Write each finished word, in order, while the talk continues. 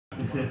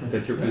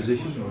Take your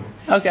position.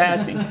 Or? Okay,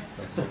 I think.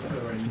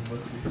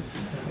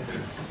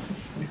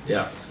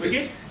 Yeah. We're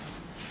good?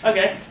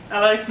 Okay,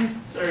 hello.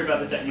 Sorry about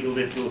the technical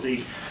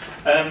difficulties.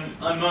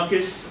 I'm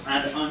Marcus,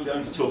 and I'm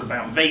going to talk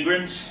about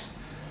Vagrant.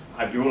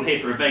 I hope you're all here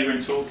for a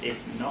Vagrant talk. If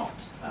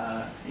not,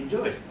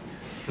 enjoy.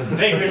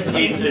 Vagrant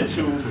is a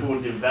tool for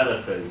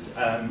developers.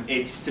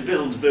 It's to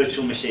build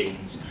virtual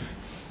machines.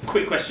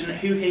 Quick question,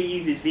 who here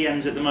uses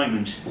VMs at the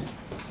moment?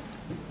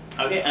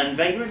 Okay, and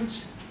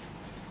Vagrant?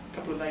 A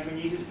couple of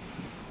Vagrant users?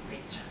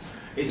 Great.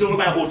 It's all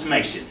about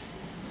automation.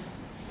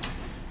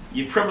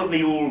 You've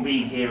probably all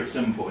been here at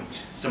some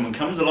point. Someone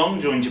comes along,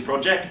 joins your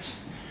project.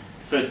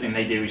 First thing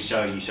they do is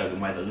show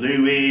them where the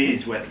loo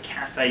is, where the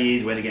cafe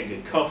is, where to get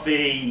good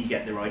coffee. You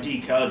get their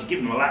ID card, you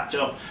give them a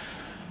laptop,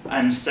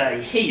 and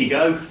say, here you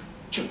go,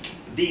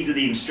 these are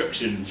the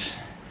instructions.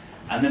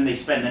 And then they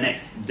spend the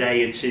next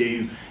day or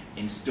two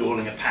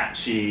installing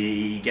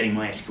Apache, getting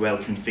mysql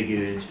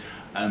configured,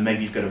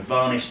 maybe you've got a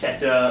varnish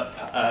set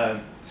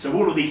up. So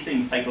all of these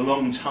things take a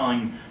long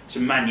time to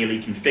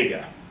manually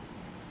configure.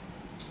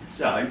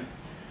 So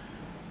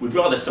we'd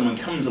rather someone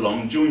comes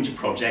along, joins a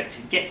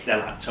project, gets their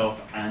laptop,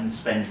 and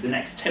spends the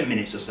next 10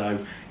 minutes or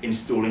so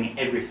installing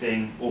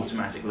everything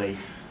automatically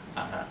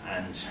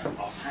and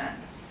offhand.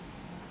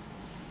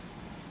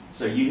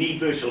 So you need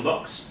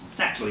VirtualBox. It's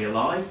actually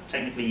alive.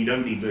 Technically you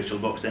don't need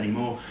VirtualBox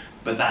anymore,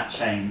 but that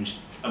changed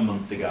a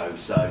month ago,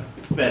 so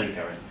fairly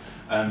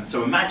current.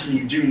 So imagine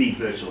you do need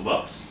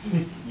VirtualBox.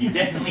 You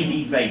definitely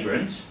need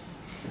Vagrant.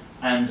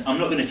 And I'm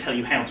not going to tell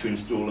you how to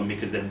install them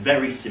because they're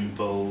very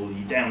simple.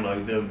 You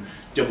download them,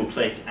 double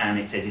click, and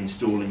it says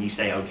install, and you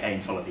say OK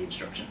and follow the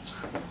instructions.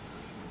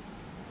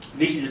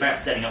 This is about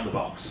setting up the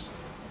box.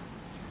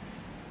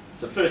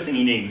 So first thing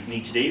you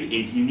need to do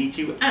is you need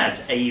to add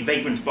a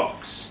Vagrant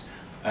box.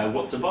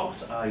 What's a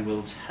box? I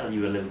will tell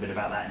you a little bit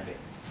about that in a bit.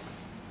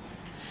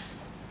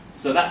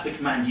 So that's the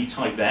command you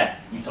type there.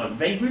 You type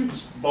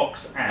Vagrant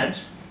box add,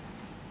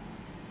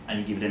 and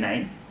you give it a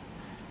name,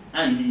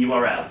 and the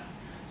URL.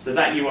 So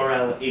that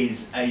URL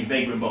is a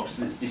Vagrant box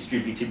that's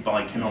distributed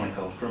by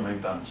Canonical from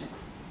Ubuntu.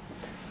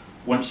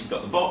 Once you've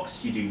got the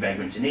box, you do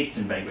Vagrant init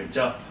and Vagrant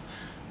up,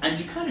 and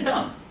you're kind of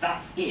done.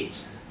 That's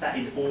it. That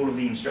is all of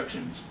the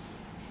instructions.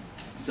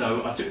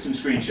 So I took some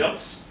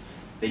screenshots.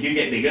 They do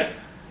get bigger.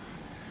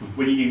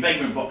 When you do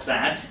Vagrant box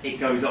add, it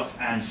goes off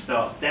and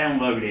starts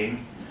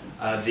downloading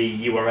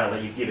the URL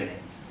that you've given it.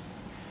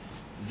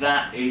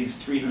 That is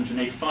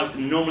 385, so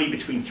normally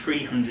between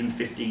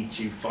 350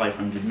 to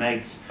 500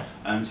 megs.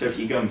 So if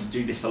you're going to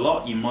do this a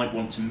lot, you might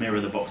want to mirror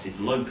the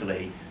boxes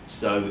locally.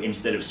 So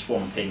instead of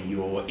swamping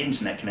your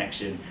internet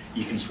connection,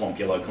 you can swamp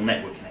your local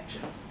network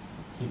connection.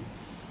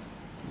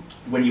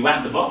 When you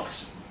add the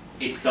box,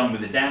 it's done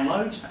with the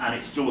download, and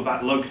it's stored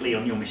that locally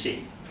on your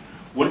machine.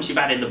 Once you've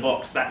added the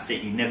box, that's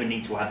it. You never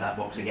need to add that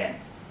box again.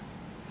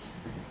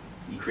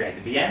 You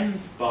create the VM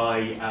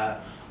by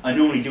I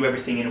normally do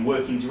everything in a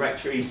working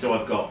directory, so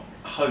I've got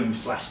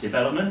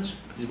home/development,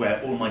 this is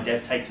where all my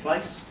dev takes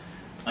place.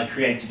 I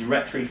create a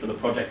directory for the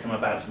project I'm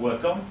about to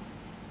work on.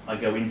 I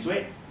go into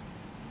it,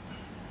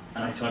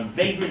 and I type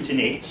Vagrant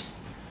init,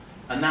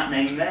 and that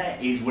name there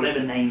is whatever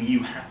name you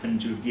happen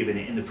to have given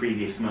it in the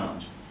previous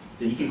command.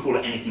 So you can call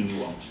it anything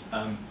you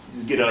want.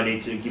 It's a good idea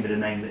to give it a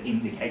name that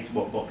indicates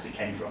what box it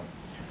came from.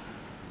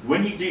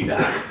 When you do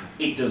that,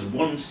 it does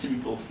one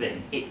simple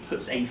thing. It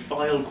puts a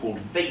file called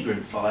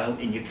Vagrant file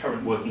in your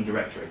current working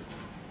directory.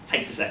 It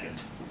takes a second.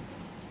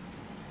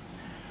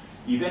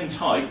 You then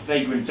type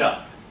Vagrant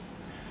up.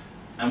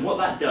 And what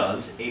that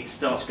does, it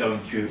starts going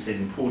through, it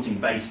says importing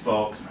base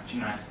box,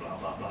 matching that, blah,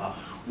 blah, blah.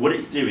 What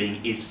it's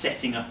doing is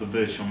setting up a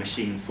virtual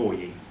machine for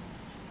you.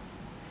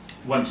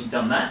 Once you've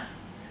done that,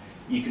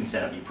 you can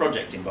set up your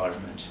project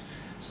environment.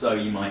 So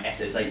you might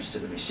SSH to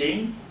the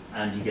machine,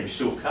 and you get a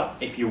shortcut.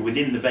 If you're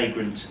within the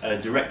Vagrant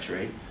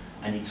directory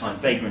and you type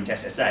Vagrant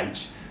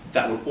SSH,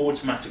 that will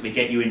automatically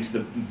get you into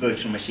the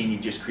virtual machine you've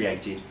just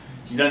created.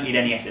 So you don't need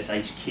any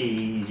SSH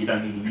keys, you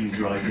don't need a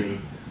user ID,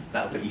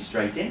 that'll put you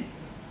straight in.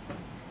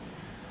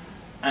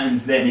 And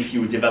then if you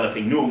were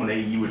developing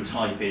normally, you would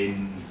type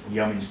in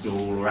yum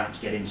install or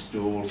apt-get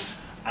install,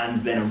 and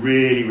then a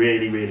really,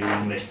 really, really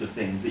long list of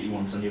things that you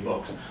want on your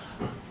box.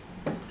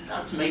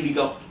 That's maybe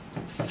got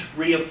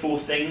 3 or 4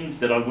 things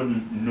that I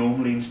wouldn't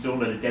normally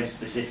install at a dev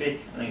specific.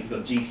 I think it's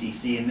got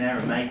GCC in there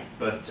and make,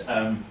 but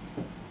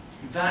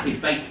that is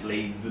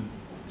basically the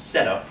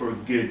setup for a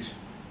good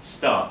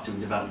start to a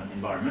development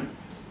environment.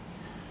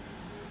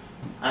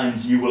 And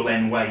you will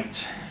then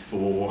wait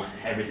for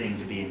everything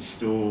to be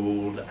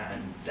installed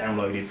and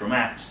downloaded from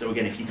apps. So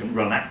again, if you can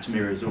run apt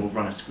mirrors or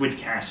run a squid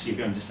cache, you're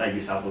going to save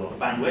yourself a lot of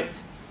bandwidth.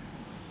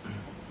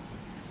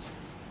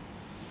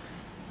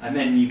 And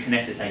then you can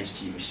SSH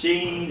to your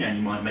machine, and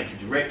you might make a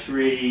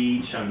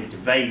directory, showing it to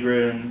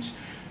Vagrant,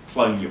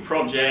 clone your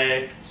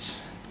project,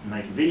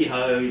 make a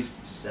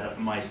vhost, set up a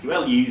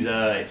MySQL user,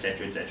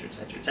 etc., etc.,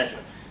 etc., etc.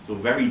 So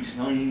very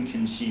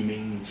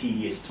time-consuming,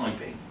 tedious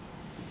typing.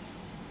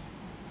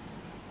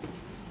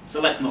 So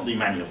let's not do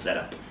manual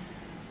setup.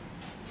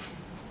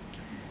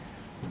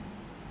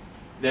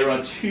 There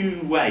are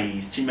two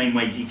main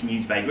ways you can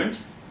use Vagrant.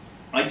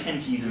 I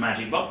tend to use a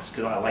magic box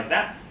because I like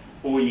that,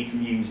 or you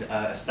can use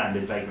a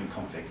standard Vagrant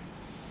config.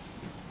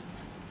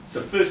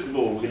 So first of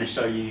all, we're going to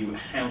show you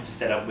how to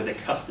set up with a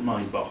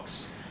customized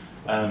box.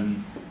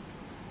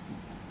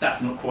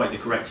 That's not quite the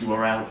correct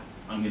URL.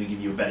 I'm going to give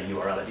you a better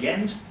URL at the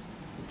end.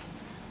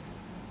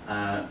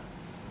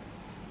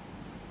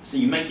 So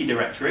you make your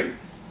directory,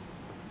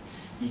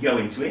 you go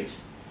into it,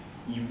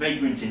 you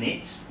vagrant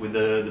init with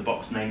the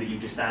box name that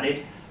you've just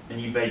added,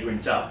 and you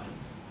vagrant up.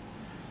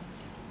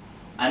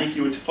 And if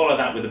you were to follow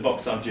that with the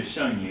box I've just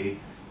shown you,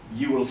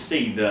 you will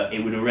see that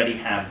it would already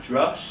have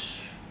Drush,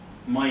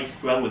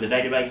 mysql with a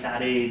database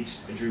added,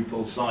 a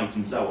Drupal site,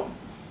 and so on.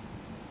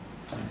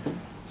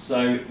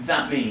 So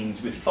that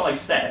means with 5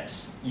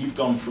 steps, you've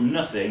gone from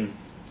nothing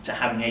to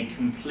having a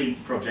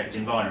complete project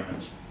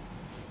environment.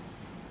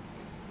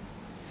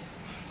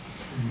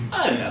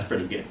 I think that's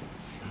pretty good.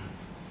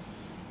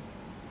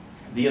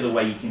 The other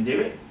way you can do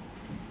it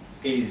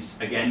is,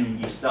 again,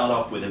 you start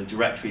off with a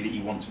directory that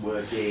you want to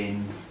work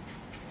in,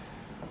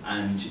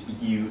 and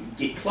you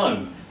git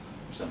clone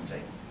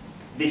something.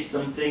 This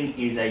something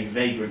is a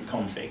Vagrant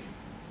config.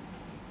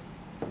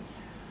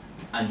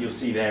 And you'll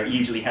see there it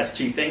usually has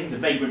 2 things. A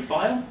Vagrant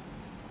file,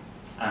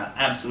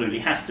 absolutely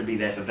has to be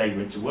there for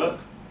Vagrant to work.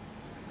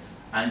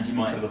 And you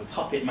might have a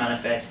Puppet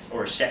manifest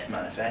or a Chef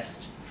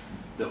manifest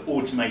that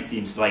automates the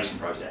installation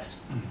process.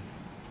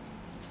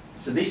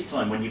 So this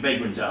time when you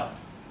Vagrant up,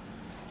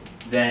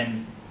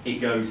 then it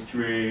goes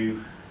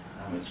through,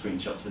 I'm going to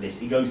screenshots for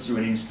this, it goes through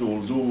and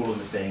installs all of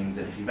the things,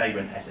 and if you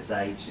Vagrant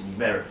SSH and you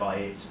verify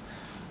it,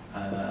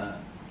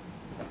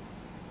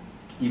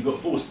 you've got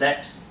 4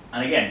 steps,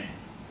 and again,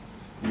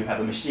 you have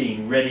a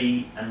machine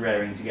ready and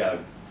raring to go.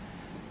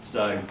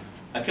 So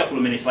a couple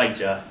of minutes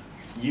later,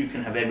 you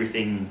can have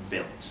everything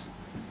built.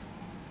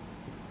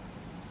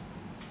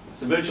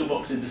 So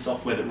VirtualBox is the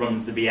software that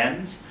runs the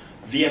VMs.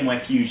 VMware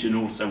Fusion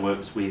also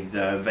works with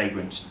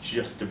Vagrant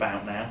just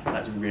about now.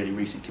 That's a really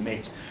recent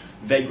commit.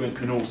 Vagrant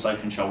can also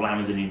control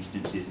Amazon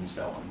instances and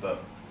so on,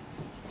 but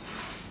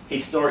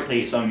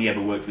historically it's only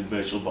ever worked with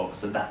VirtualBox,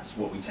 so that's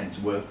what we tend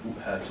to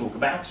talk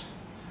about.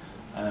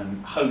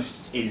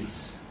 Host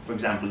is, for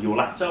example, your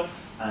laptop,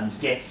 and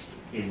guest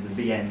is the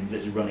VM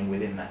that's running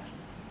within that.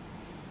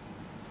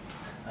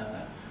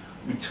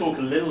 We talk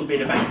a little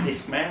bit about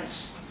disk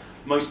mounts.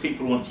 Most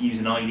people want to use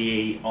an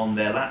IDE on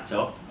their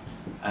laptop,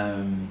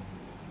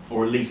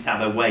 or at least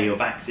have a way of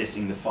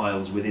accessing the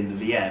files within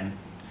the VM.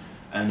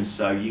 And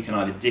so you can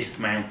either disk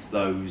mount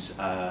those,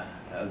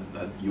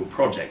 your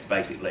project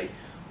basically,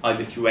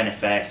 either through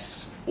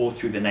NFS, or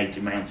through the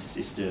native mounter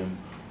system,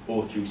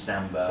 or through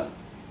Samba.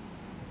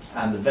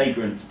 And the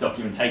Vagrant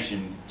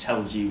documentation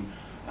tells you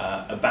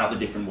about the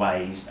different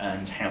ways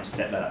and how to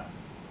set that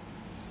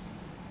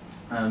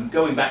up.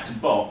 Going back to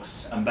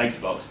box and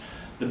basebox,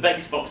 the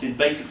basebox is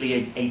basically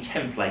a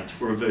template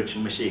for a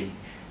virtual machine.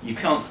 You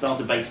can't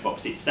start a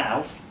basebox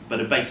itself, but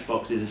a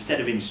basebox is a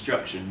set of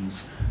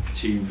instructions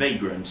to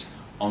Vagrant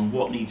on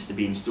what needs to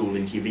be installed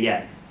into your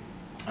VM.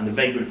 And the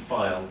Vagrant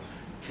file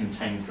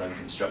contains those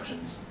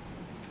instructions.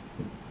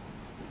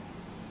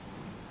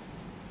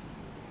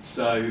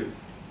 So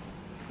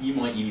you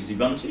might use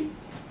Ubuntu.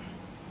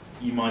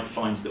 You might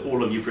find that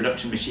all of your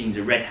production machines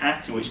are Red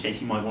Hat, in which case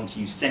you might want to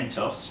use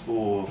CentOS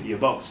for your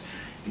box.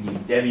 You could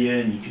use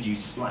Debian, you could use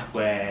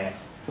Slackware,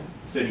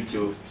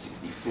 32 or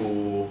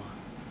 64.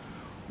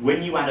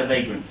 When you add a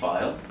Vagrant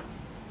file,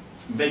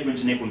 Vagrant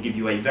init will give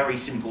you a very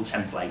simple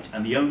template,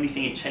 and the only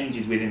thing it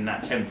changes within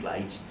that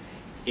template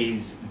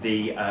is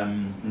the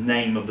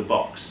name of the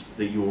box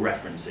that you're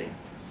referencing.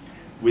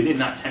 Within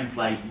that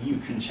template, you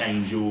can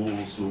change all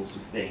sorts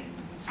of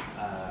things.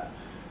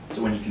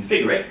 So when you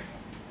configure it,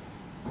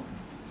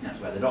 that's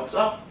where the docs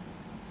are,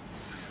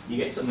 you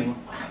get something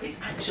like, wow, it's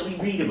actually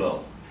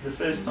readable. The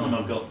first time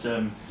I've got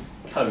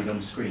code on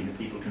the screen that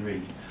people can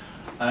read.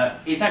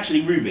 It's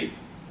actually Ruby.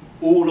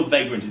 All of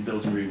Vagrant is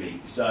built in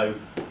Ruby, so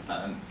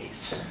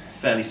it's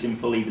fairly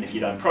simple, even if you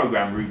don't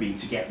program Ruby,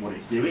 to get what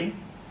it's doing.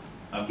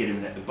 I've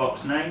given it a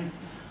box name,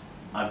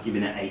 I've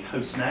given it a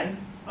host name,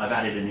 I've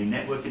added a new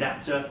network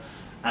adapter,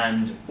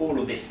 and all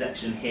of this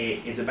section here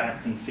is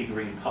about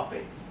configuring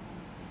Puppet.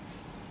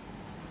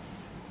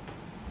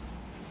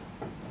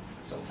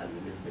 So I'll tell you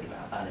a little bit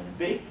about that in a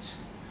bit.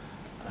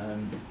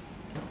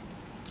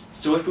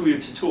 So if we were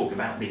to talk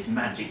about this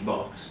magic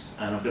box,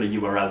 and I've got a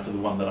URL for the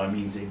one that I'm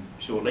using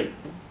shortly,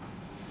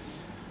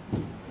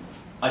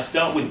 I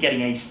start with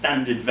getting a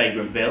standard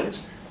Vagrant build.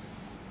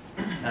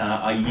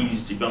 I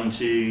used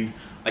Ubuntu,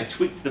 I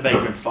tweaked the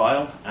Vagrant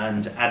file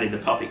and added the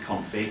Puppet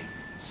config,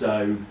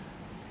 so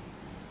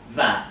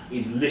that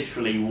is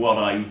literally what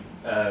I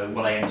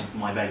entered for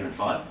my Vagrant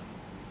file.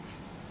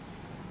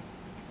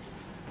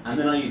 And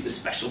then I used a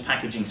special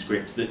packaging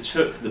script that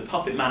took the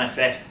Puppet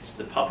manifests,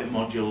 the Puppet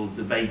modules,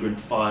 the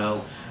Vagrant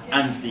file,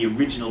 and the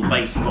original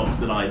base box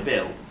that I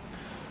built,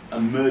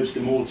 and merged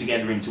them all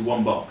together into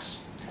one box.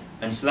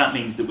 And so that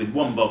means that with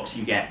one box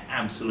you get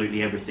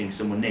absolutely everything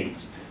someone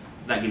needs.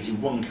 That gives you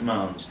one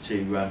command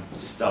to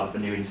start up a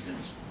new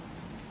instance.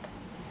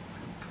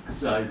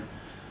 So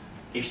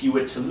if you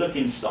were to look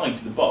inside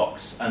the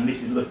box, and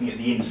this is looking at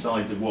the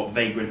insides of what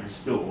Vagrant has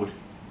stored,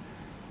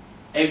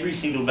 every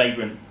single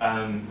Vagrant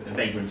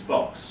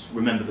box,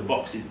 remember the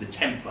box is the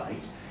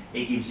template,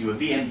 it gives you a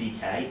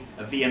VMDK.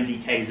 A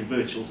VMDK is a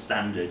virtual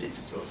standard, it's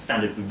a sort of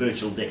standard for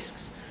virtual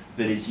disks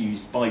that is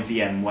used by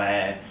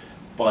VMware,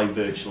 by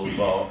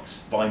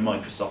VirtualBox, by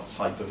Microsoft's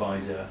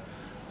hypervisor.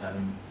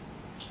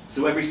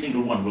 So every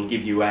single one will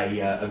give you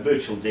a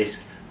virtual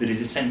disk that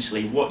is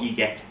essentially what you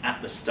get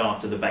at the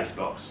start of the base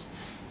box.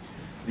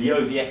 The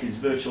OVF is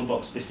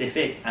VirtualBox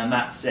specific, and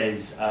that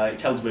says, it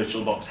tells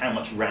VirtualBox how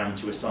much RAM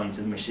to assign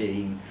to the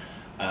machine,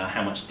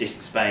 how much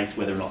disk space,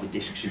 whether or not the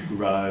disk should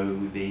grow,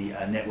 the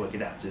network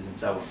adapters, and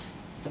so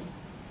on.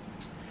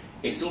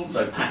 It's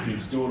also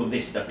packaged all of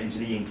this stuff into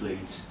the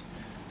includes.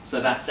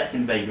 So that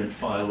second Vagrant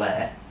file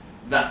there,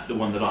 that's the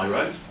one that I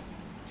wrote,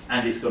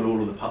 and it's got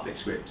all of the Puppet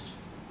scripts.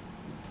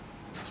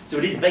 So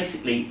it is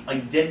basically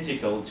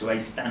identical to a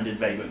standard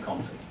Vagrant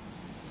config.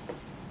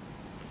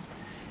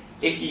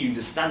 If you use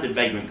a standard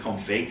Vagrant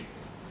config,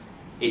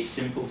 it's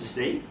simple to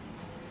see.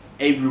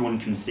 Everyone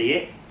can see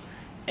it.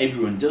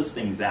 Everyone does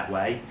things that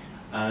way.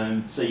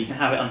 So you can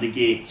have it under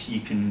Git,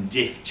 you can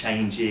diff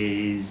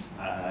changes,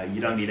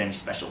 you don't need any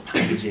special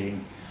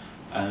packaging.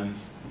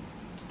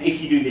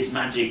 If you do this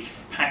magic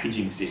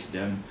packaging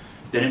system,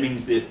 then it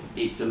means that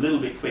it's a little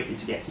bit quicker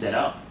to get set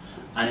up,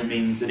 and it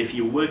means that if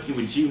you're working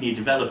with junior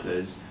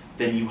developers,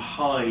 then you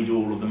hide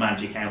all of the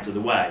magic out of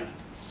the way.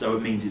 So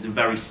it means it's a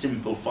very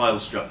simple file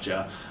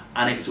structure,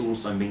 and it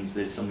also means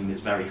that it's something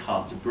that's very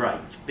hard to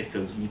break,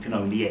 because you can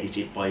only edit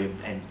it by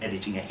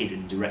editing a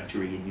hidden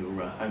directory in your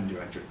home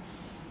directory.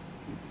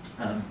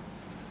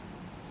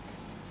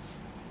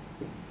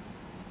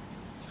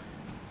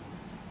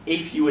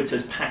 If you were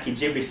to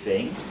package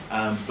everything,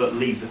 but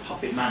leave the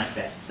Puppet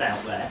manifests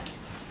out there,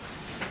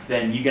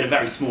 then you get a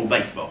very small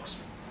base box,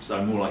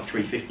 so more like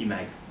 350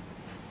 meg.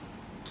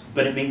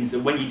 But it means that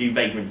when you do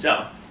Vagrant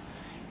up,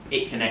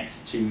 it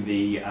connects to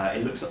the,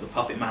 it looks at the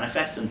Puppet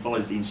manifest and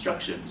follows the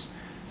instructions.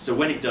 So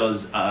when it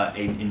does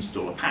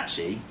install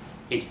Apache,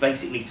 it's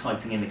basically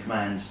typing in the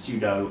command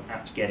sudo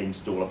apt-get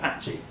install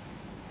Apache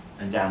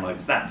and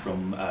downloads that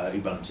from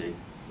Ubuntu.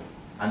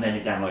 And then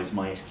it downloads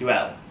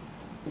MySQL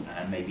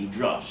and maybe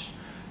Drush.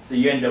 So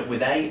you end up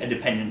with a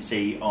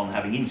dependency on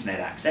having internet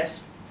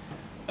access,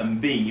 and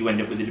B, you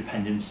end up with a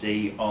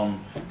dependency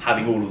on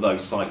having all of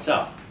those sites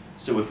up.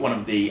 So if one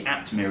of the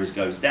apt mirrors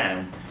goes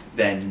down,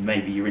 then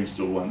maybe your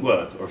install won't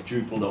work, or if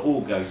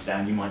Drupal.org goes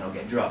down, you might not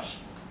get Drush.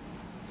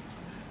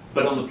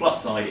 But on the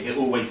plus side, it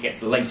always gets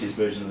the latest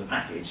version of the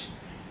package.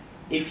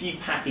 If you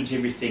package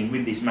everything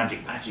with this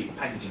magic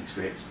packaging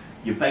script,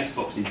 your base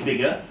box is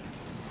bigger,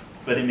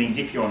 but it means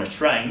if you're on a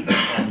train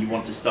and you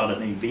want to start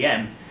a new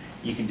VM,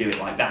 you can do it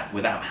like that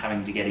without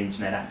having to get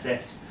internet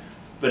access.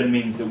 But it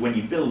means that when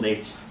you build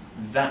it,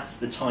 that's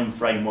the time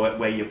frame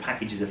where your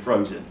packages are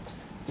frozen.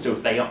 So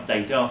if they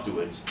update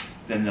afterwards,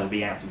 then they'll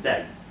be out of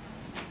date.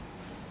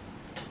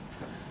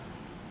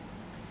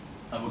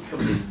 I will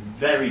cover this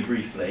very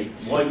briefly.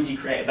 Why would you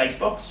create a base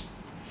box?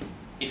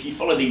 If you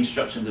follow the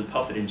instructions of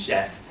Puppet and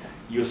Chef,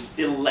 you're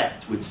still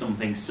left with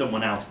something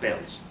someone else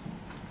built.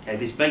 Okay,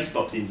 this base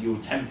box is your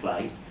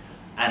template,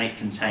 and it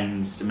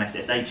contains some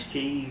SSH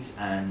keys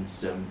and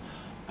some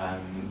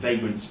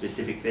Vagrant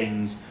specific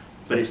things,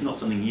 but it's not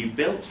something you've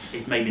built,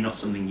 it's maybe not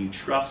something you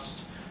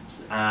trust,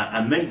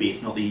 and maybe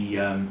it's not the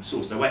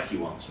source OS you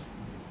want.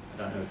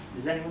 I don't know,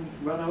 does anyone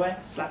run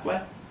OS,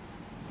 Slackware?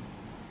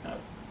 No.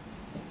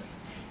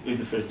 It was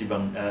the first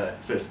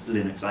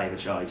Linux I ever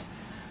tried.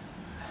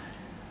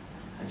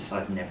 I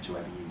decided never to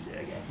ever use it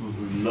again.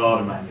 A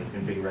lot of manual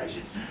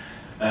configuration.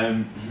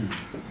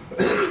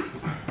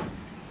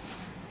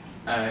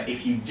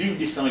 If you do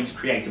decide to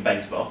create a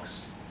base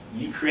box,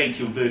 you create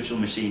your virtual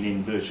machine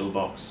in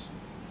VirtualBox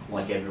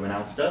like everyone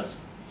else does.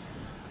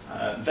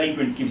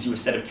 Vagrant gives you a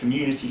set of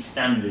community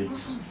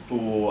standards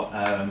for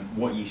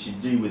what you should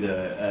do with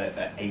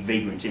a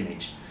Vagrant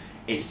image.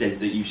 It says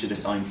that you should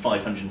assign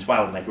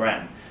 512 meg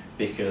RAM,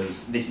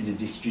 because this is a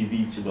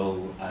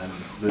distributable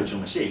virtual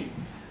machine,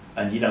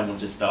 and you don't want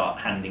to start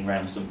handing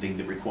around something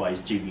that requires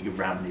 2 gig of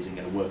RAM and isn't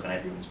going to work on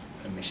everyone's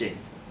machine.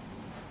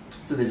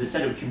 So there's a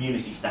set of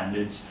community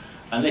standards.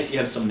 Unless you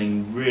have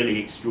something really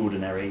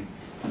extraordinary,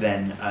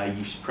 then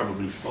you should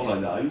probably follow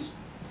those.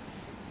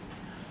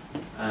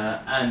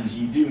 And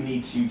you do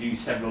need to do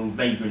several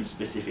Vagrant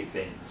specific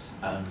things.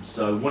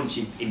 So once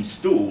you've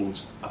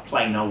installed a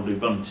plain old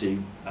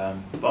Ubuntu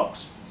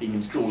box, so you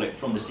install it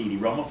from the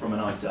CD-ROM or from an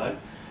ISO,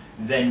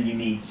 then you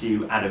need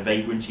to add a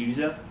Vagrant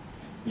user,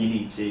 you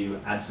need to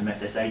add some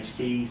SSH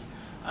keys,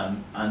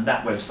 and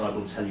that website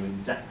will tell you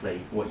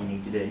exactly what you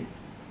need to do.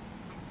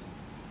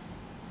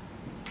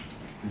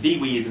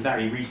 VWE is a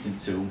very recent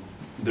tool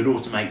that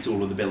automates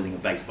all of the building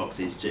of base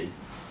boxes too.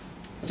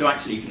 So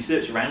actually, if you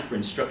search around for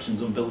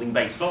instructions on building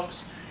base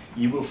box,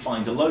 you will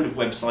find a load of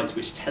websites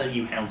which tell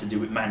you how to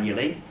do it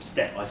manually,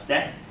 step by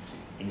step.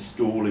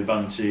 Install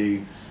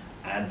Ubuntu,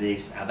 add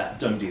this, add that.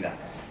 Don't do that.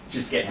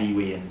 Just get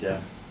VWE,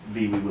 and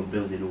VWE will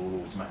build it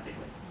all automatically.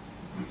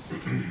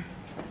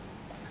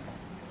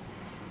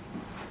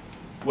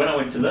 when I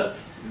went to look,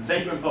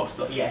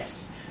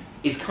 vagrantbox.es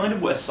is kind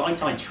of a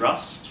site I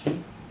trust.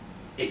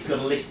 It's got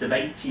a list of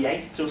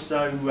 88 or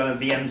so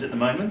VMs at the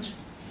moment,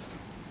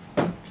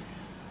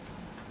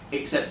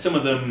 except some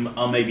of them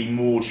are maybe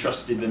more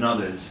trusted than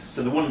others.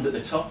 So the ones at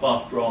the top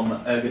are from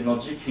Ergon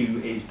Logic, who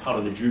is part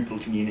of the Drupal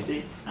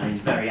community and is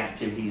very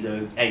active. He's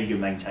an Aega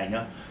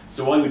maintainer.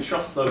 So I would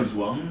trust those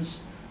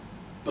ones,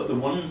 but the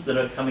ones that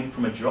are coming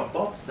from a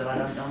Dropbox, that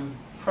I'm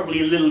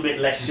probably a little bit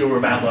less sure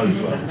about those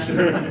ones.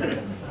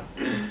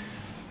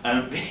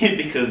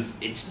 Because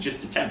it's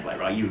just a template,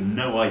 right? You have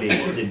no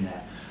idea what's in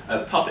there.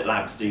 Puppet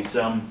Labs do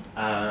some,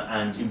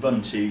 and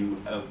Ubuntu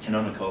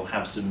Canonical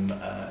have some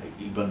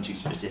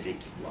Ubuntu-specific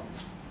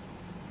ones.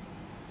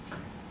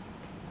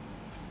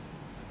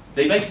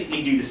 They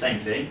basically do the same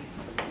thing.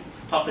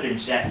 Puppet and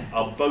Chef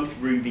are both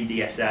Ruby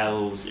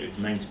DSLs,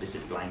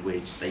 domain-specific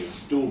language. They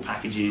install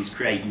packages,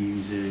 create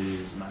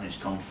users, manage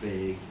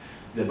config.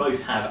 They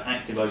both have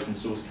active open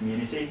source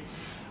community.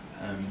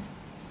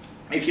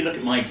 If you look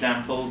at my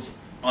examples,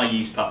 I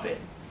use Puppet.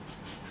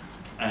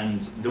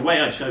 And the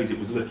way I chose it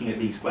was looking at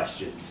these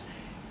questions.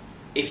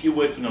 If you're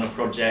working on a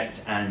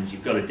project and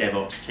you've got a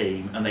DevOps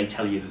team and they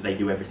tell you that they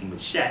do everything with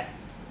Chef,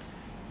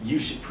 you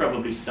should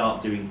probably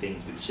start doing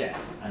things with Chef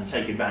and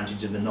take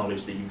advantage of the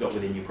knowledge that you've got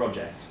within your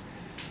project.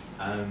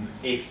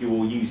 If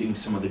you're using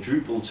some of the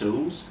Drupal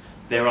tools,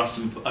 there are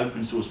some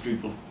open source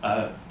Drupal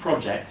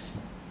projects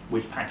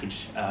which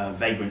package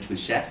Vagrant with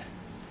Chef,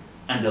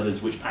 and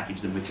others which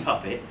package them with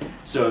Puppet.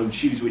 So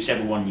choose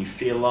whichever one you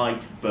feel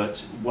like,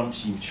 but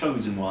once you've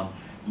chosen one,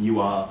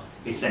 you are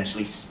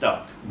essentially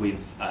stuck with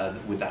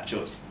that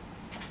choice.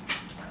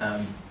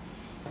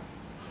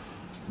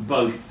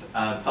 Both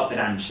Puppet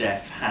and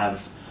Chef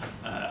have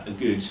a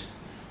good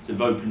sort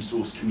of open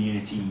source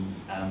community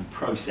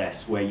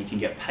process where you can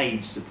get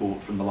paid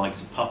support from the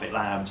likes of Puppet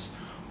Labs,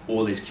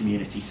 or there's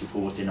community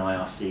support in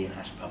IRC and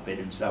HashPuppet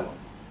and so on.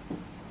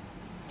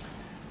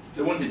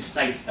 So I wanted to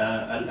say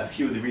a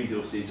few of the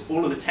resources.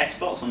 All of the test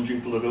bots on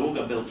Drupal.org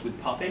are built with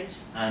Puppet,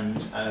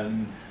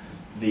 and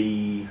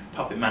the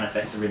Puppet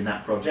manifests are in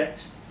that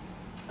project.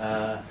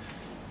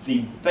 The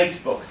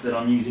base box that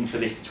I'm using for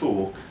this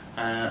talk,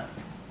 and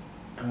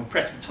we're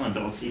pressed for time,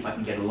 but I'll see if I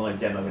can get a live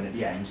demo in at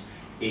the end,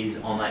 is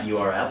on that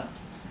URL.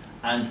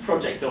 And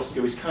Project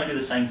Oscar is kind of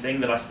the same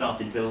thing that I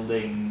started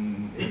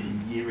building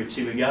a year or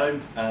two ago.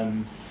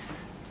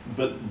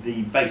 But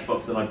the base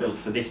box that I built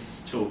for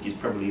this talk is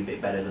probably a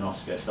bit better than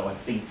Oscar, so I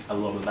think a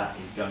lot of that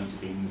is going to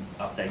be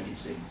updated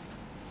soon.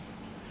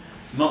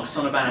 Mark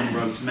Sonnebaum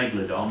wrote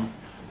Megalodon.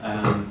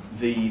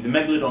 The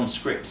Megalodon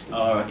scripts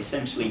are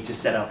essentially to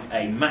set up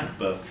a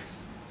MacBook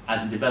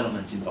as a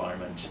development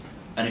environment.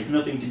 And it's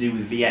nothing to do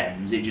with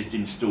VMs, it just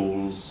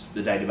installs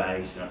the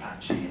database and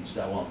Apache and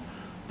so on.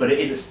 But it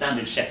is a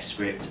standard Chef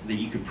script that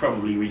you could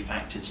probably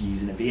refactor to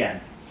use in a VM.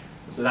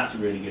 So that's a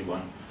really good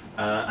one.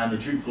 And the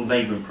Drupal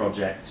Vagrant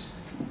project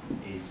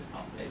is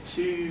up there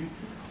too.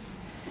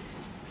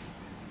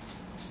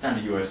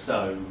 Standard URL,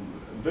 so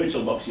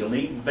VirtualBox you'll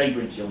need,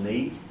 Vagrant you'll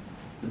need,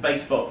 the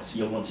base box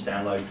you'll want to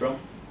download from,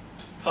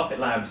 Puppet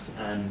Labs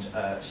and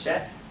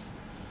Chef.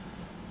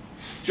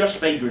 Just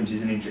Vagrant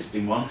is an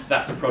interesting one.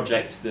 That's a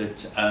project that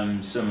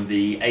some of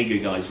the Aega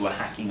guys were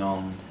hacking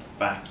on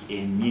back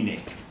in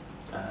Munich.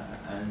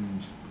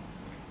 And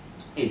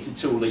it's a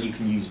tool that you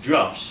can use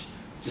Drush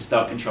to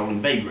start controlling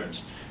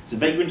Vagrant. So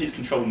Vagrant is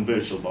controlling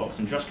VirtualBox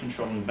and Drush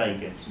controlling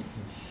Vagrant.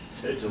 It's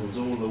turtles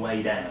all the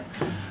way down.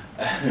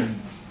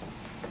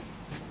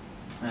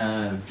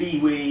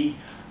 VWE,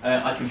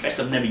 I confess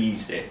I've never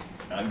used it.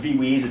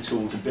 VWE is a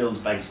tool to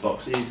build base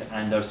boxes,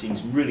 and I've seen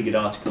some really good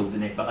articles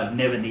in it, but I've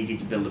never needed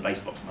to build a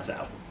base box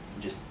myself.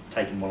 I've just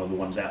taken one of the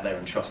ones out there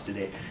and trusted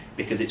it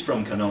because it's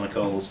from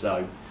Canonical,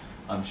 so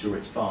I'm sure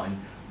it's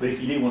fine. But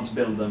if you do want to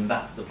build them,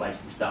 that's the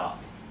place to start.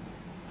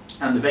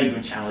 And the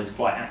Vagrant channel is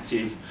quite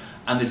active,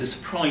 and there's a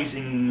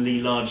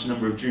surprisingly large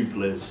number of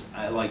Drupalers.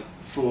 Like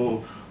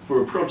for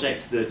a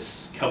project that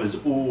covers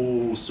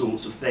all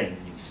sorts of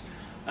things,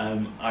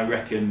 I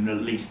reckon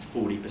at least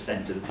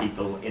 40% of the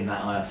people in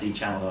that IRC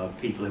channel are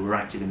people who are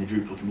active in the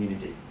Drupal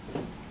community.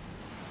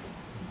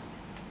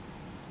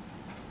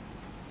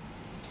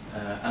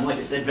 And like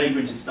I said,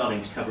 Vagrant is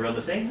starting to cover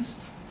other things.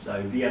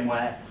 So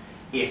VMware,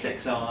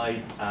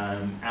 ESXi,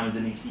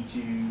 Amazon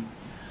EC2.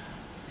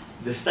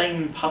 The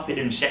same Puppet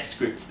and Chef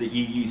scripts that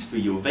you use for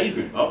your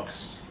Vagrant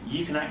box,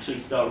 you can actually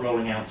start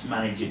rolling out to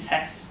manage your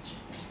test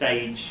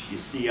stage, your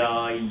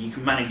CI. You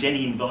can manage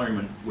any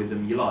environment with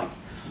them you like.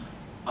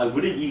 I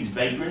wouldn't use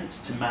Vagrant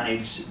to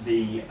manage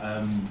the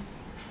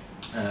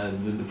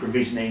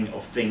provisioning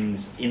of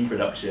things in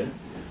production.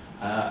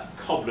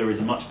 Cobbler is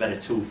a much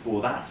better tool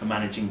for that, for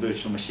managing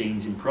virtual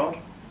machines in prod.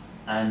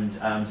 And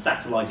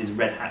Satellite is a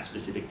Red Hat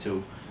specific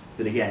tool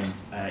that, again,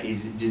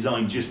 is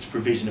designed just to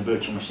provision a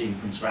virtual machine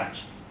from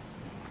scratch.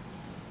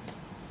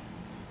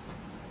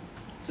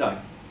 So,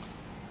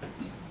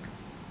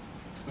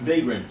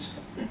 Vagrant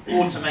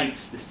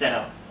automates the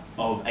setup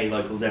of a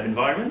local dev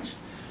environment.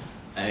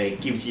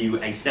 It gives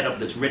you a setup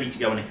that's ready to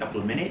go in a couple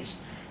of minutes.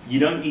 You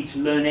don't need to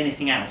learn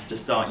anything else to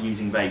start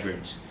using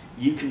Vagrant.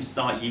 you can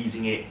start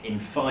using it in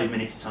 5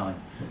 minutes time.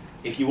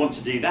 If you want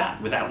to do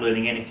that without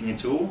learning anything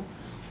at all,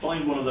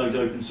 find one of those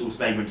open source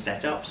Vagrant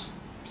setups.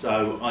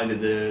 So either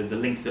the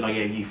link that I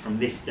gave you from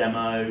this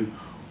demo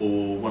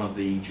or one of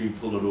the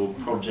Drupal.org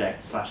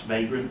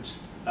project/Vagrant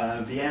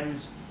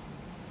VMs.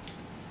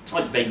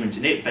 Type Vagrant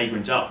in it,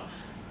 Vagrant up,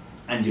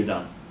 and you're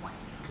done.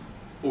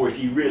 Or if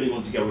you really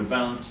want to go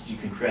advanced, you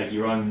can create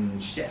your own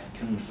chef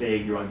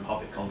config, your own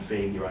puppet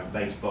config, your own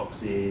base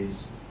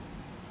boxes.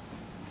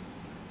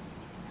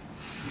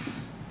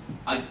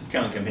 I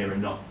can't come here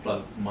and not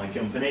plug my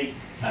company.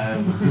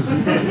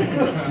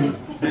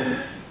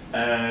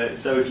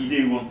 So if you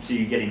do want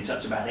to get in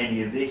touch about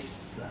any of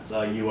this, that's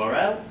our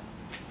URL.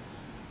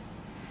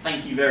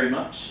 Thank you very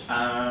much.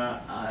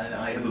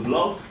 I have a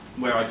blog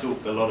where I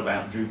talk a lot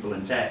about Drupal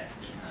and tech,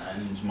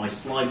 and my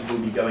slides will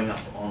be going up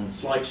on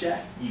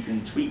SlideShare. You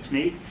can tweet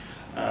me.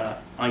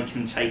 I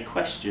can take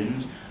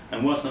questions,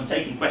 and whilst I'm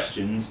taking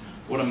questions,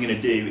 what I'm going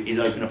to do is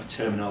open up a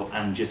terminal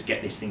and just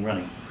get this thing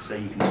running so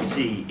you can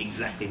see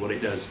exactly what it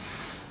does.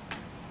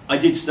 I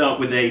did start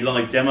with a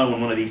live demo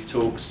on one of these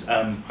talks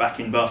back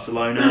in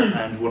Barcelona,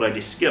 and what I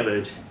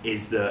discovered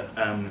is that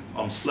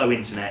on slow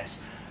internets,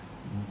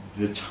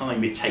 the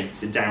time it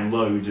takes to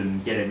download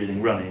and get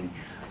everything running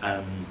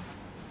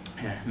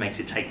makes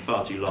it take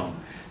far too long.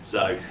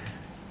 So,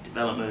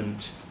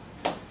 development.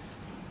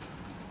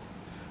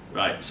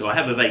 Right, so I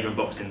have a Vagrant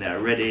box in there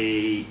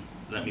already.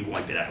 Let me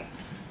wipe it out.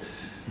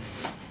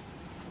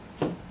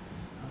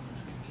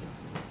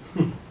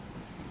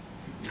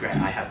 Great,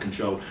 I have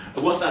control.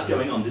 Whilst that's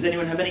going on, does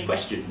anyone have any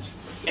questions?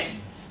 Yes?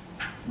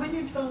 When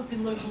you're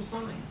developing local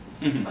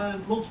sites,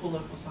 multiple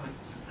local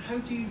sites, how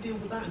do you deal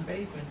with that in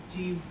Vagrant?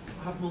 Do you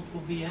have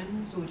multiple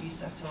VMs, or do you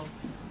set up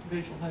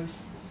virtual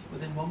hosts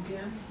within one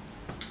VM?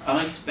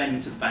 I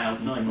spent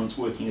about 9 months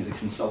working as a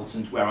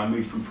consultant where I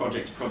moved from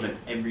project to project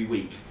every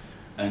week.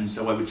 And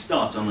so I would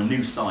start on a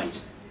new site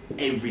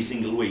every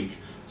single week.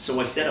 So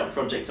I set up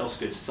Project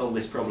Oscar to solve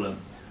this problem.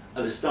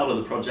 At the start of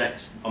the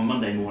project, on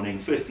Monday morning,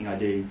 first thing I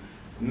do,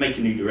 make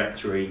a new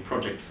directory,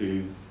 project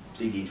foo,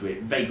 cd to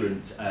it,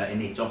 Vagrant,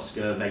 init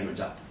Oscar, Vagrant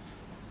up.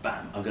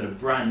 Bam, I've got a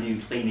brand new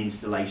clean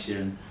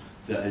installation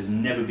that has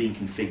never been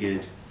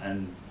configured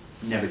and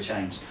never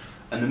changed.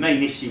 And the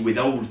main issue with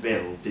old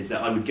builds is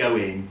that I would go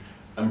in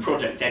and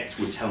Project X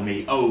would tell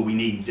me, oh, we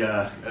need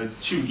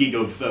 2 gig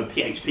of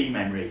PHP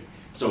memory,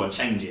 so I'd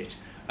change it.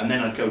 And then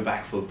I'd go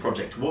back for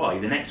Project Y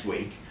the next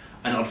week,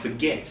 and I'd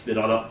forget that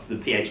I'd upped the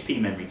PHP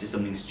memory to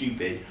something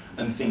stupid,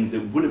 and things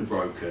that would have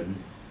broken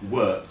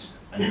worked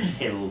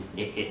until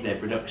it hit their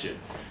production.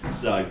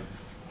 So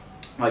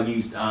I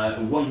used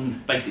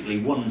basically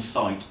one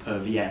site per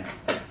VM.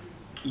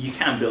 You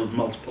can build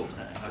multiple.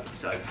 Okay,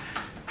 so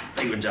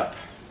Vagrant up.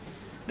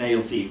 Now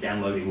you'll see it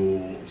downloading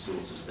all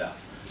sorts of stuff.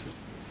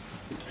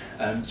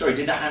 Sorry,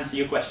 did that answer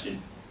your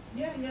question?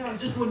 Yeah, I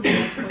was just wondering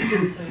what went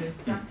into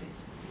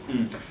practice.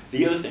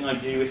 The other thing I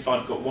do if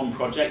I've got one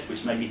project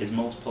which maybe has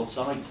multiple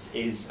sites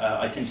is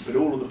I tend to put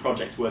all of the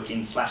project work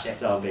in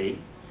 /SRV,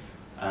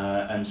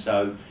 and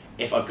so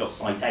if I've got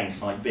site A and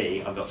site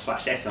B, I've got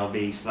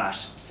 /SRV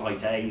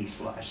 /site A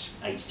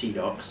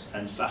 /htdocs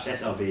and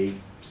 /SRV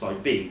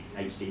site B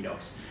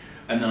htdocs,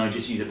 and then I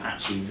just use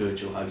Apache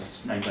virtual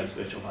host, name-based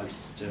virtual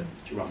hosts to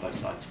run both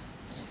sites.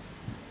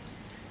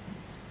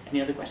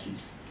 Any other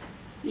questions?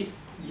 Yes.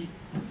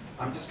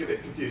 I'm just a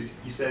bit confused.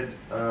 You said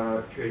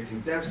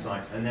creating dev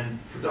sites and then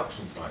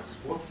production sites.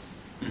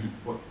 What's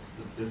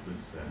the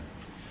difference then?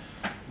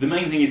 The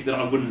main thing is that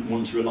I wouldn't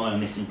want to rely on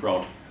this in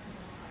prod.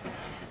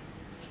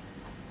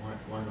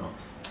 Why not?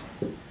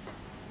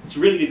 It's a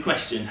really good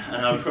question,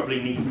 and I would probably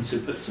need to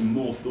put some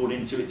more thought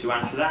into it to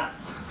answer that.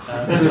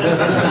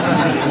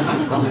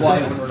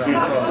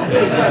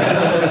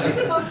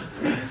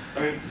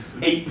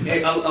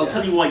 I'll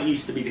tell you why it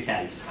used to be the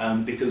case,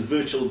 because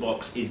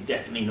VirtualBox is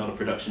definitely not a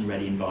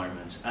production-ready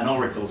environment, and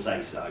Oracle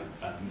say so.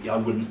 I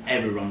wouldn't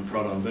ever run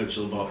prod on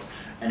VirtualBox,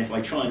 and if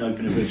I try and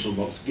open a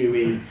VirtualBox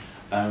GUI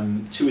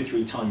 2 or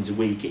 3 times a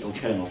week, it'll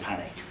kernel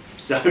panic.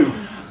 So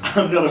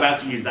I'm not about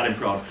to use that in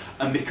prod.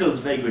 And because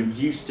Vagrant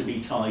used to be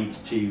tied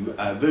to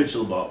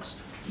VirtualBox,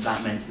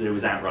 that meant that it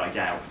was outright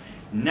out.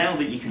 Now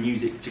that you can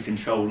use it to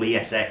control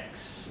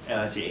ESXi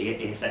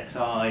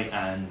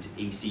and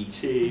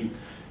EC2,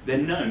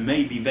 then no,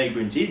 maybe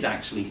Vagrant is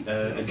actually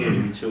a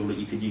gaming tool that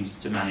you could use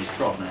to manage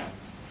prod now.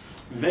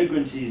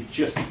 Vagrant is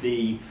just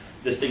the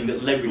thing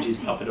that leverages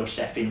Puppet or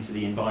Chef into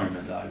the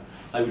environment though.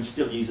 I would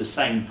still use the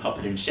same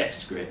Puppet and Chef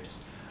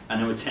scripts,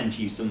 and I would tend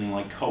to use something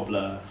like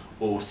Cobbler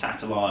or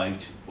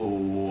Satellite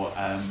or,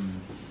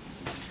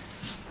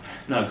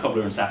 no,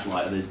 Cobbler and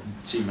Satellite are the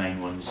 2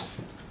 main ones.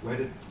 Where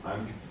do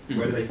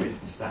they fit into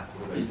the stack?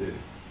 What do they do?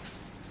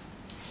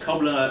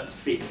 Cobbler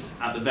fits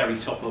at the very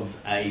top of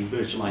a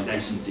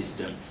virtualization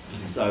system.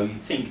 So you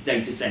think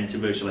data center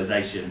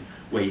virtualization,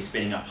 where you're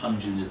spinning up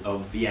hundreds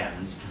of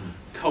VMs.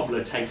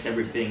 Cobbler takes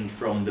everything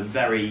from the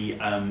very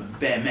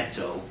bare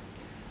metal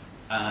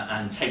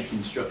and takes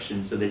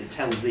instructions so that it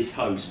tells this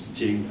host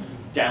to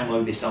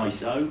download this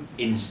ISO,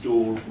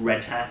 install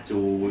Red Hat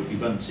or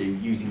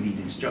Ubuntu using these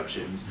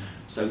instructions.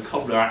 So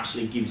Cobbler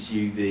actually gives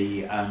you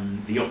the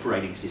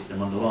operating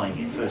system underlying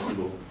it, first of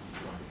all.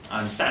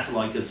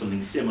 Satellite does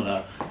something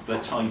similar,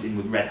 but ties in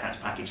with Red Hat's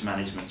package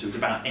management. So it's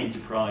about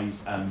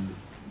enterprise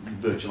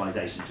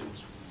virtualization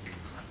tools.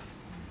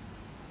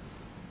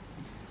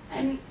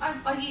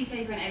 I use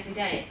Vagrant every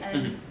day,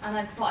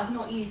 but I've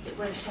not used it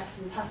with Chef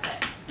and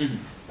Puppet.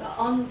 But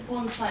on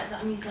one site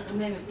that I'm using at the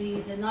moment, we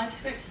use a knife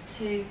script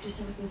to just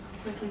so we can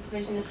quickly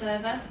provision a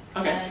server,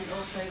 and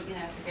also, if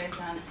it goes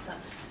down, it's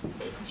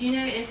do you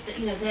know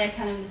if they're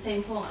kind of in the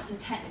same format? So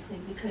technically,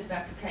 we could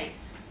replicate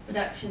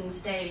production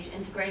stage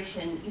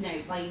integration,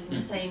 by using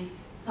the same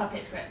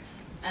Puppet scripts,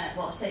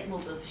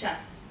 the Chef,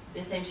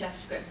 the same Chef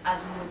scripts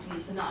as we would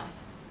use for knife.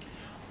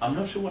 I'm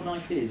not sure what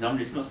knife is.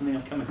 It's not something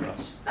I've come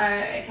across.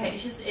 Okay,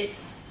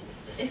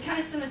 it's kind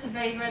of similar to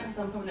Vagrant. I'm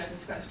probably not going to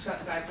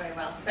describe very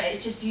well, but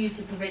it's just used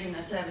to provision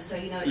a service. So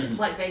it's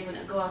like Vagrant,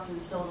 it'll go up and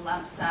install the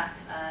lamp stack,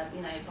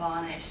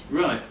 varnish,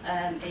 right,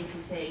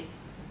 APC.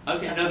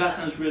 Okay, no, that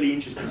sounds really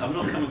interesting. I've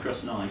not come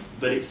across knife,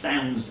 but it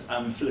sounds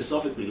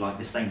philosophically like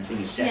the same thing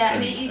as Chef. Yeah,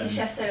 it uses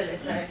Chef Solo,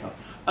 so.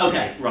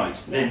 Okay,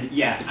 right. Then,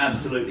 yeah,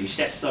 absolutely.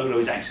 Chef Solo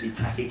is actually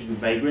packaged with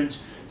Vagrant,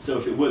 so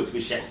if it works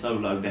with Chef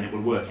Solo, then it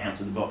will work out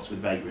of the box with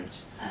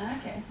Vagrant.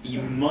 Okay.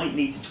 You might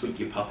need to tweak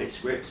your Puppet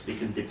scripts,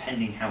 because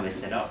depending how they're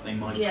set up, they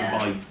might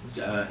provide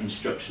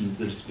instructions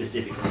that are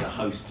specific to the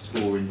host's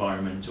for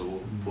environment or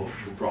for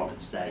prod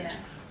and stage. Yeah.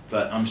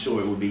 But I'm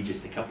sure it will be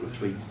just a couple of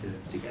tweaks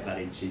to get that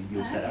into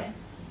your setup.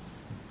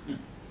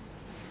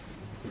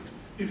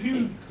 If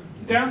you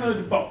download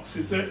a box,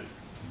 is there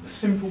a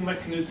simple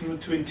mechanism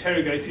to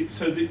interrogate it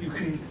so that you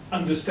can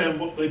understand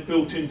what they've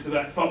built into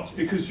that box?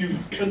 Because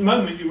at the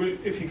moment,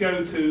 if you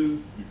go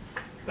to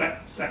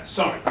that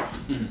site,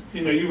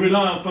 you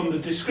rely upon the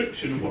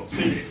description of what's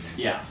in it.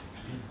 Yeah.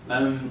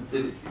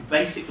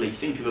 Basically,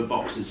 think of a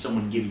box as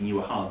someone giving you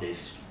a hard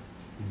disk.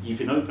 You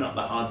can open up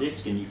the hard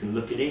disk and you can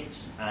look at it,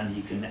 and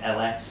you can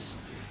LS,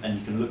 and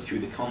you can look through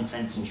the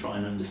content and try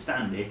and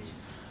understand it.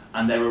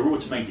 And there are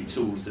automated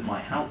tools that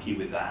might help you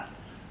with that.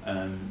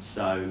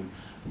 So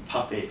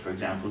Puppet, for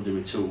example, do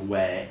a tool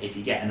where if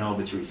you get an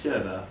arbitrary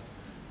server,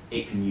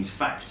 it can use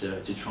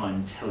Factor to try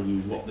and tell you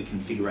what the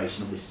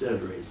configuration of this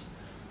server is.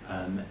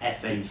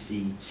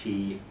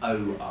 F-A-C-T-O-R,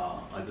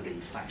 I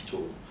believe, Factor.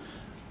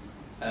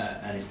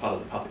 And it's part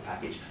of the Puppet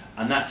package.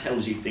 And that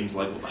tells you things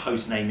like what the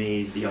host name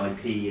is, the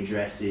IP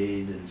address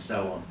is, and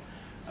so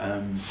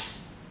on.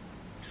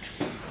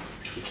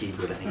 The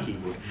keyboard, I think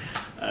keyboard.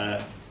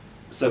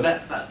 So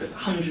that's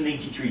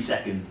 183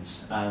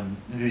 seconds.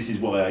 This is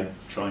why I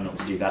try not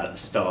to do that at the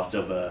start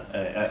of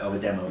a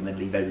demo and then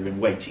leave everyone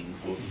waiting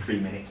for 3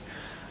 minutes.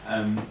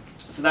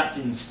 So that's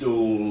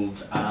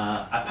installed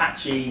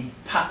Apache,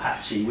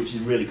 which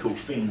is a really cool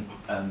thing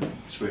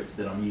script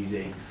that I'm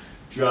using,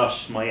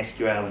 Drush,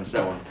 mysql, and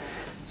so on.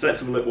 So let's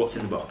have a look what's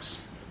in the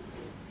box.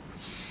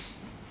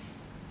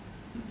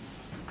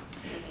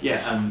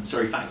 Yeah,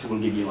 sorry, Factor will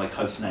give you like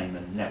host name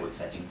and network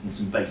settings and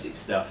some basic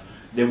stuff.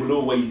 There will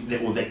always,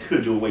 or there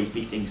could always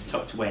be things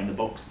tucked away in the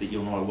box that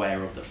you're not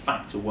aware of that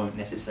Factor won't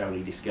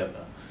necessarily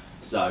discover.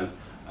 So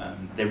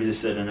there is a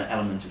certain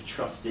element of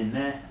trust in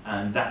there,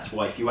 and that's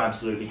why if you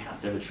absolutely have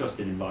to have a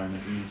trusted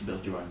environment, you need to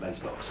build your own base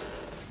box.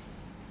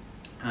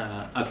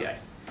 Okay.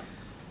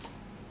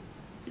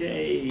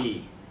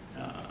 Yay!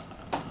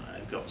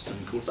 I've got some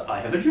cool stuff. I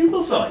have a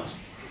Drupal site.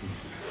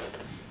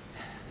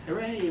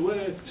 Hooray, it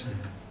worked.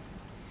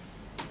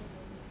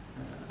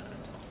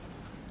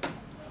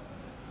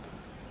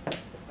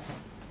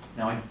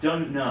 Now I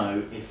don't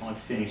know if I've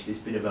finished this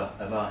bit of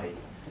Avahi.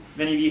 Have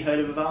any of you heard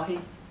of Avahi?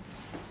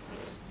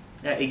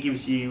 It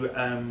gives you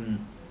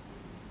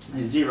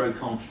zero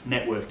conf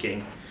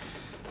networking,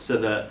 so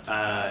that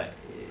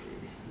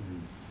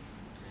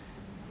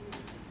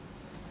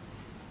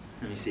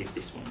let me see if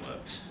this one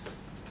works.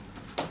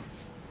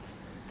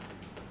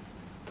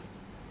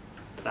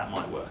 That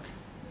might work.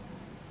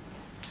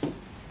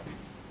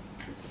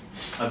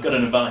 I've got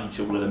an Avahi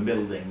tool that I'm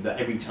building that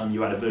every time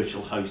you add a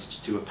virtual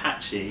host to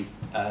Apache,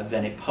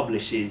 then it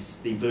publishes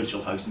the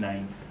virtual host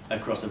name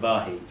across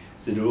Avahi,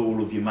 so that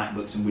all of your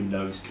MacBooks and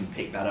Windows can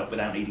pick that up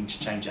without needing to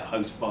change a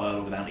host file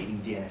or without needing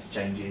DNS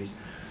changes.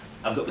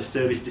 I've got the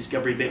service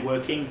discovery bit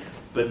working,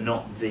 but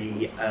not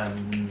the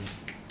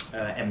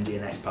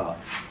MDNS part.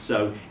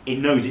 So it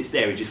knows it's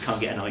there, it just can't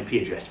get an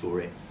IP address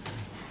for it.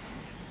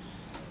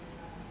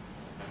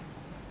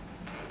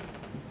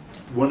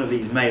 One of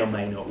these may or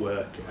may not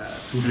work.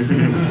 Let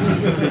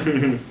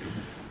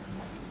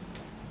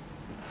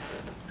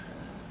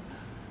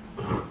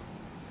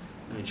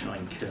me try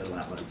and curl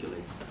that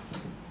locally.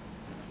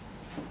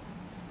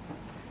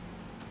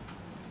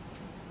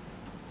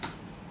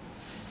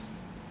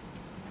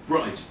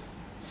 Right,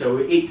 so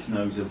it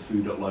knows of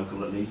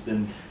foo.local at least,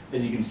 and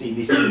as you can see,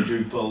 this is a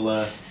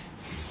Drupal.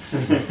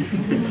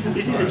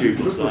 This is a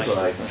Drupal site.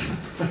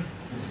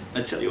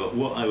 I tell you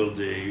what I will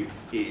do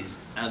is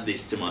add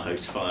this to my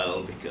host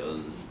file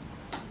because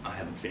I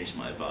haven't finished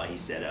my Avahi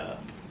setup.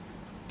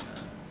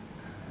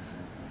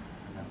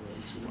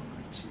 is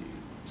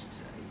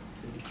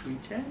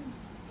 192.168.3310.